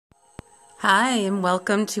Hi, and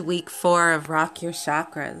welcome to week 4 of Rock Your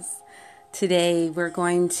Chakras. Today we're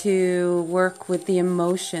going to work with the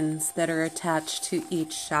emotions that are attached to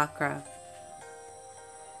each chakra.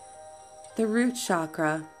 The root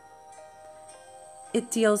chakra, it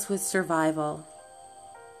deals with survival,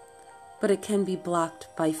 but it can be blocked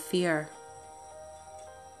by fear.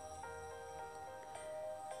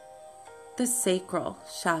 The sacral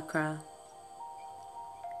chakra,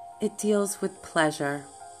 it deals with pleasure,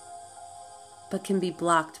 but can be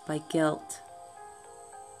blocked by guilt.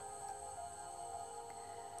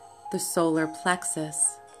 The solar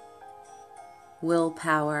plexus,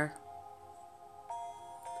 willpower,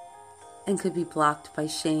 and could be blocked by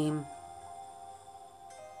shame.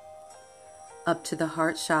 Up to the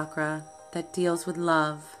heart chakra that deals with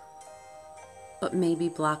love, but may be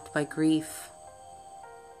blocked by grief.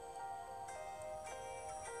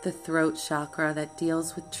 The throat chakra that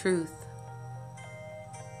deals with truth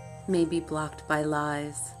may be blocked by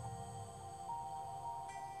lies.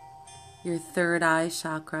 Your third eye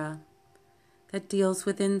chakra that deals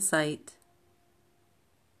with insight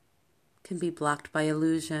can be blocked by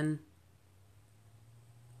illusion.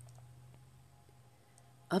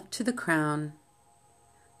 Up to the crown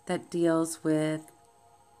that deals with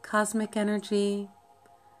cosmic energy,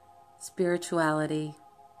 spirituality,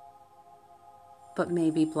 but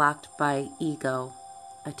may be blocked by ego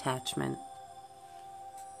attachment.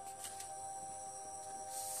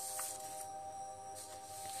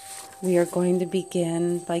 We are going to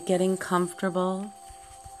begin by getting comfortable,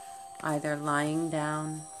 either lying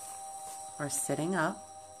down or sitting up.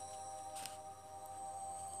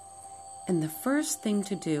 And the first thing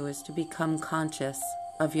to do is to become conscious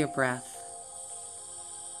of your breath.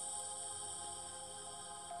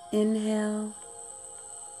 Inhale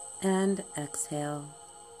and exhale.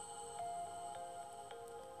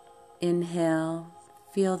 Inhale,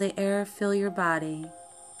 feel the air fill your body.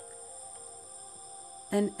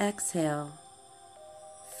 And exhale,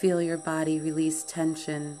 feel your body release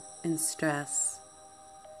tension and stress.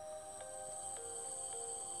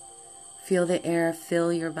 Feel the air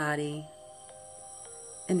fill your body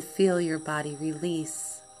and feel your body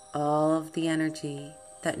release all of the energy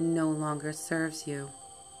that no longer serves you.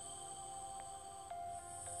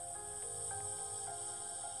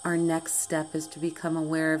 Our next step is to become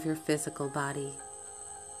aware of your physical body.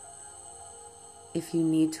 If you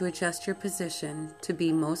need to adjust your position to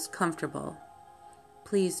be most comfortable,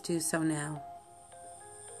 please do so now.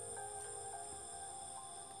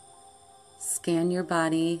 Scan your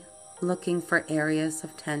body, looking for areas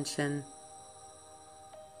of tension.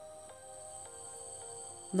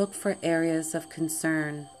 Look for areas of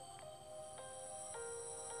concern,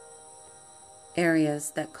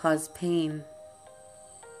 areas that cause pain.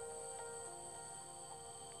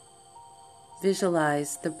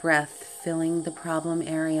 Visualize the breath filling the problem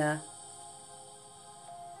area,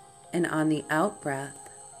 and on the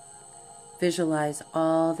out-breath, visualize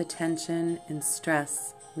all the tension and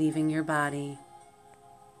stress leaving your body.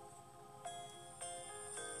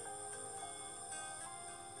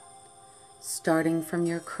 Starting from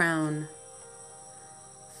your crown,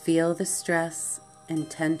 feel the stress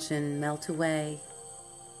and tension melt away.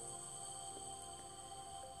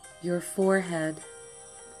 Your forehead,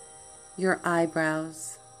 your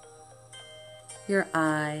eyebrows, your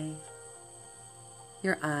eye,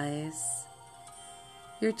 your eyes,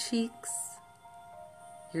 your cheeks,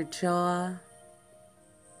 your jaw,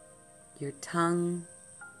 your tongue,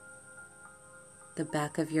 the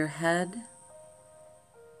back of your head,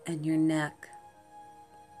 and your neck.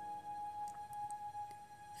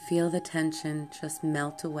 Feel the tension just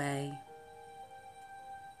melt away.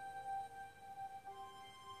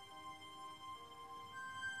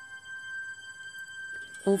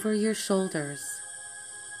 Over your shoulders,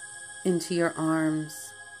 into your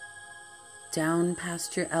arms, down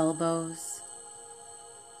past your elbows,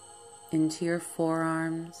 into your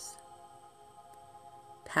forearms,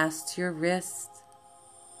 past your wrists,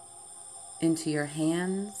 into your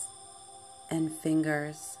hands and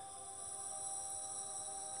fingers.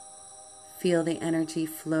 Feel the energy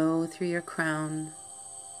flow through your crown,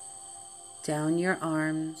 down your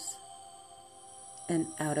arms, and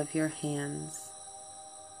out of your hands.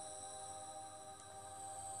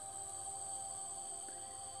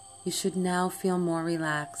 You should now feel more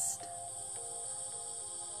relaxed,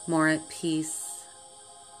 more at peace,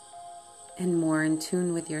 and more in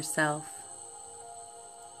tune with yourself.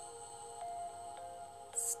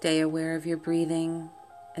 Stay aware of your breathing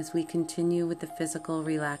as we continue with the physical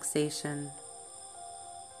relaxation.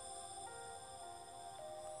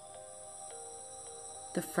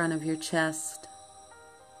 The front of your chest,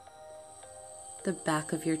 the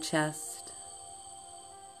back of your chest,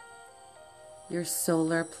 your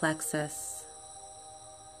solar plexus,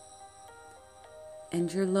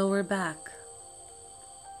 and your lower back,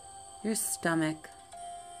 your stomach,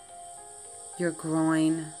 your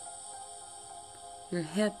groin, your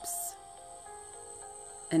hips,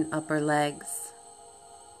 and upper legs.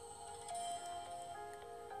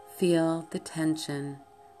 Feel the tension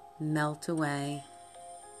melt away.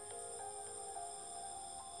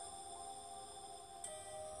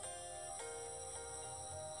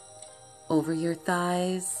 Over your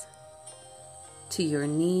thighs, to your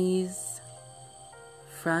knees,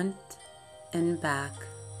 front and back,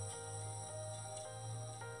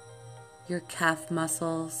 your calf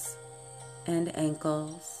muscles and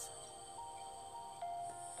ankles.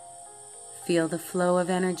 Feel the flow of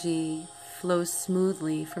energy flow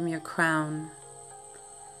smoothly from your crown,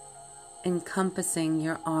 encompassing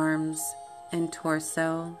your arms and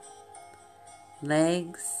torso,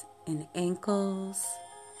 legs and ankles,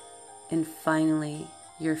 and finally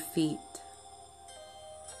your feet.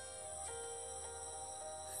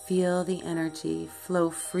 Feel the energy flow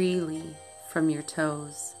freely from your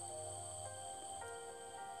toes.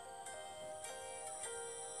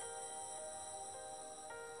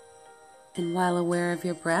 And while aware of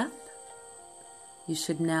your breath, you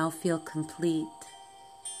should now feel complete,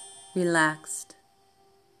 relaxed,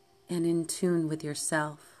 and in tune with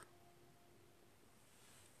yourself.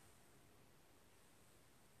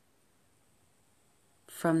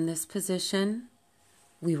 From this position,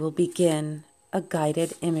 we will begin a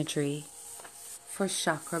guided imagery for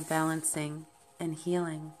chakra balancing and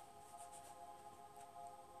healing.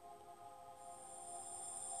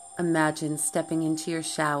 Imagine stepping into your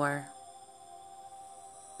shower,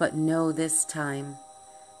 but know this time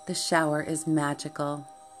the shower is magical.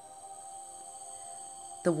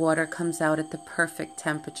 The water comes out at the perfect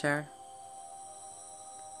temperature.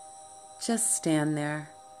 Just stand there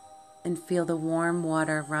and feel the warm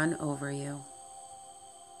water run over you.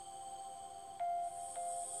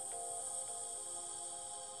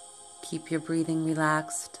 Keep your breathing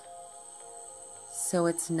relaxed so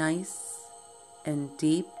it's nice and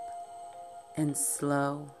deep and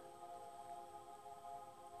slow.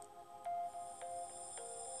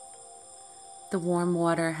 The warm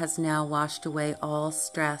water has now washed away all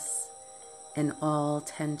stress and all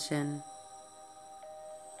tension.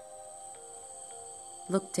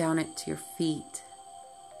 Look down at your feet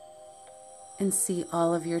and see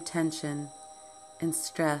all of your tension and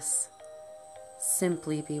stress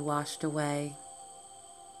simply be washed away.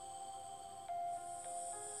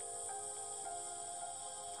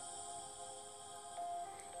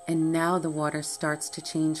 And now the water starts to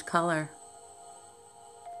change color.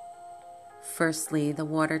 Firstly, the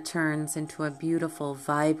water turns into a beautiful,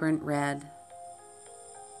 vibrant red.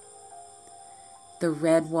 The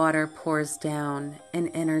red water pours down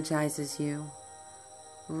and energizes you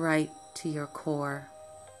right to your core.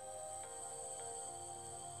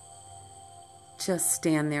 Just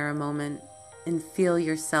stand there a moment and feel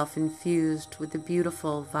yourself infused with the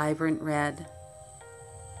beautiful, vibrant red.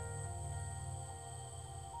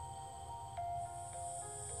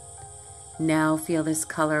 Now feel this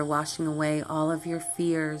color washing away all of your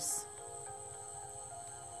fears.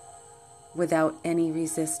 Without any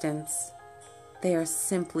resistance, they are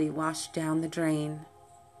simply washed down the drain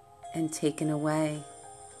and taken away.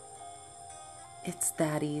 It's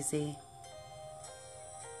that easy.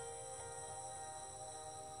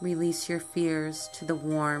 Release your fears to the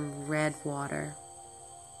warm red water.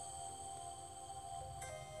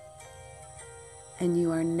 And you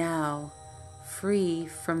are now free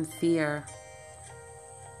from fear.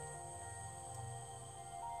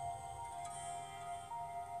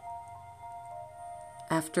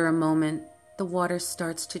 After a moment, the water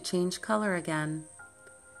starts to change color again,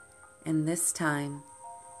 and this time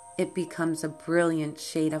it becomes a brilliant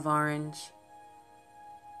shade of orange.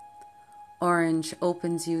 Orange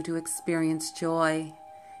opens you to experience joy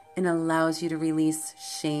and allows you to release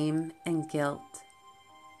shame and guilt.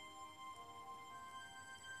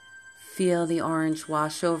 Feel the orange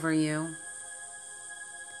wash over you.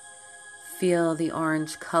 Feel the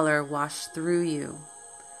orange color wash through you,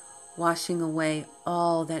 washing away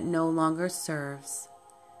all that no longer serves,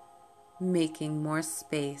 making more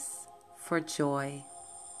space for joy.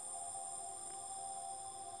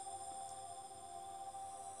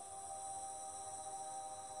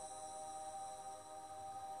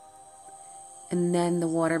 And then the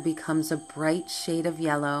water becomes a bright shade of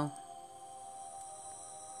yellow.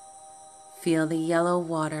 Feel the yellow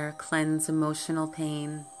water cleanse emotional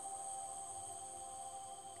pain.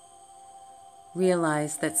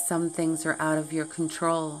 Realize that some things are out of your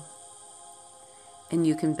control, and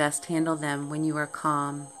you can best handle them when you are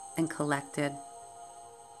calm and collected.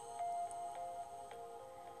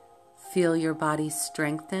 Feel your body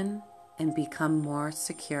strengthen and become more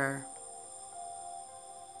secure.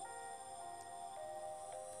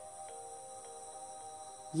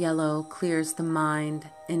 Yellow clears the mind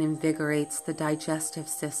and invigorates the digestive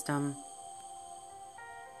system.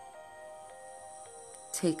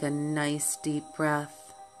 Take a nice deep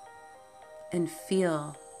breath and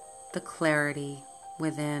feel the clarity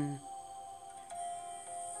within.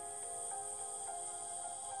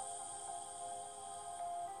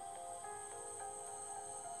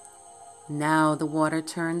 Now the water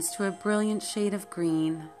turns to a brilliant shade of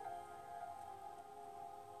green,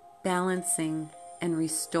 balancing and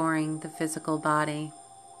restoring the physical body.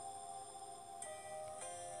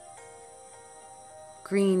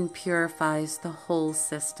 Green purifies the whole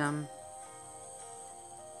system,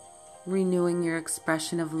 renewing your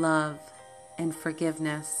expression of love and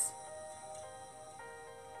forgiveness.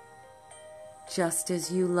 Just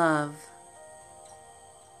as you love,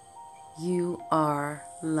 you are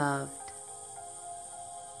loved.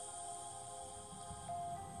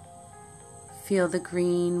 Feel the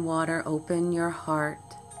green water open your heart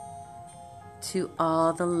to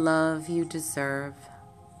all the love you deserve.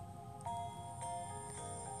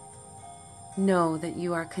 Know that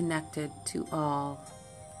you are connected to all.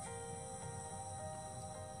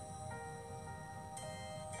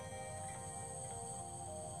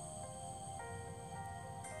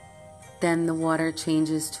 Then the water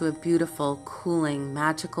changes to a beautiful, cooling,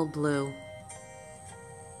 magical blue.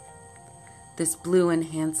 This blue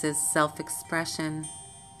enhances self-expression,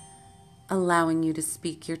 allowing you to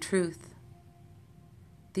speak your truth,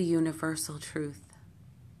 the universal truth.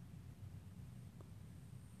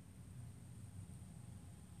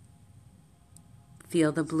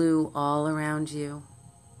 Feel the blue all around you,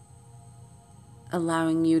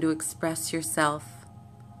 allowing you to express yourself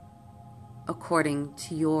according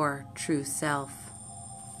to your true self.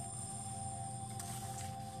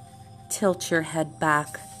 Tilt your head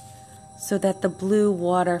back so that the blue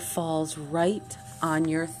water falls right on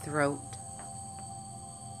your throat.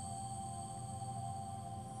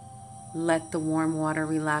 Let the warm water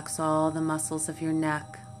relax all the muscles of your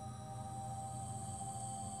neck.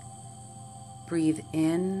 Breathe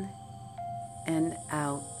in and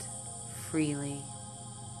out freely.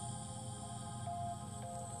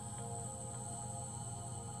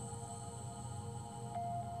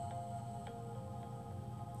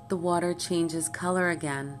 The water changes color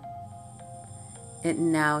again. It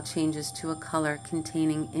now changes to a color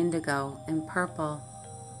containing indigo and purple.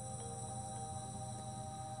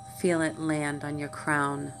 Feel it land on your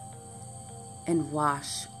crown and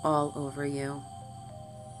wash all over you.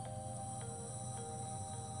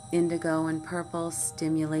 Indigo and purple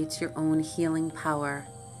stimulates your own healing power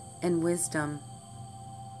and wisdom.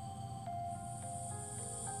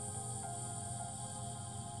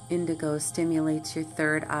 Indigo stimulates your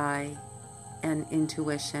third eye and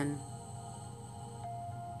intuition.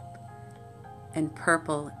 And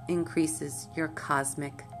purple increases your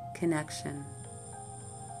cosmic connection.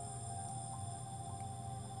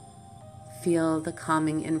 Feel the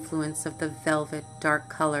calming influence of the velvet dark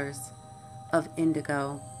colors of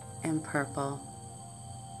indigo and purple.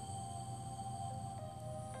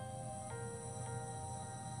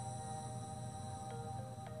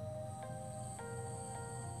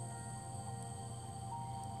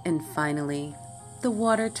 And finally, the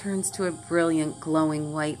water turns to a brilliant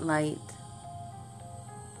glowing white light.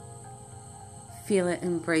 Feel it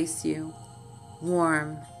embrace you,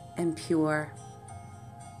 warm and pure.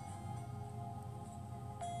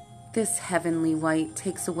 This heavenly white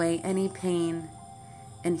takes away any pain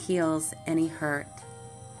and heals any hurt.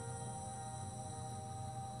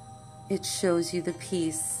 It shows you the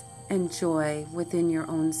peace and joy within your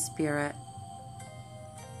own spirit.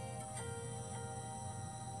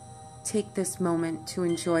 Take this moment to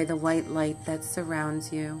enjoy the white light that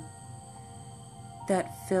surrounds you,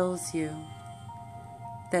 that fills you,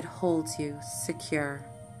 that holds you secure.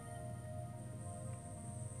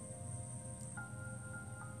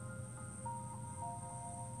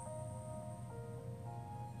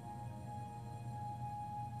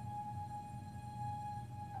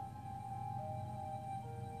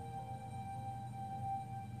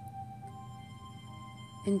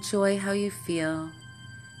 Enjoy how you feel.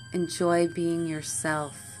 Enjoy being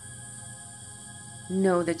yourself.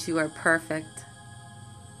 Know that you are perfect.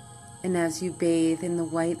 And as you bathe in the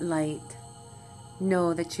white light,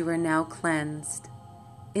 know that you are now cleansed,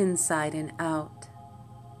 inside and out,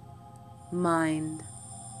 mind,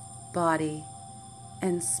 body,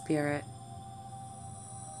 and spirit.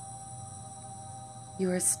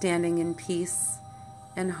 You are standing in peace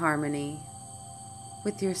and harmony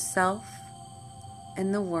with yourself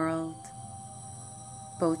and the world,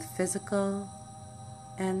 both physical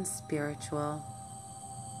and spiritual.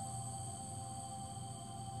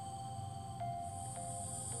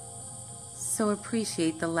 So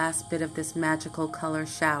appreciate the last bit of this magical color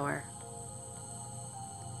shower.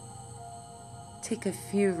 Take a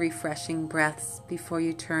few refreshing breaths before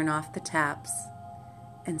you turn off the taps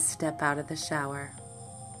and step out of the shower.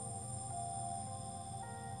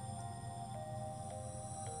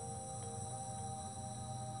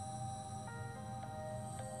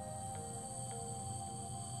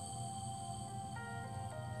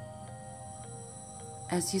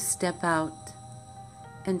 As you step out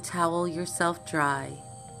and towel yourself dry,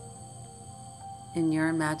 in your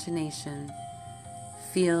imagination,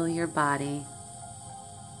 feel your body.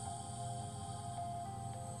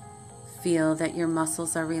 Feel that your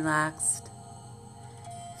muscles are relaxed.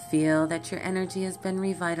 Feel that your energy has been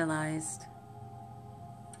revitalized.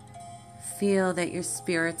 Feel that your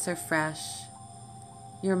spirits are fresh,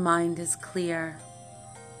 your mind is clear,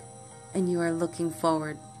 and you are looking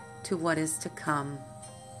forward to what is to come.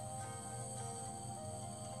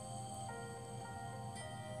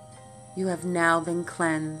 You have now been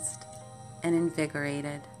cleansed and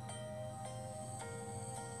invigorated.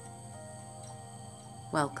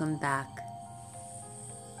 Welcome back.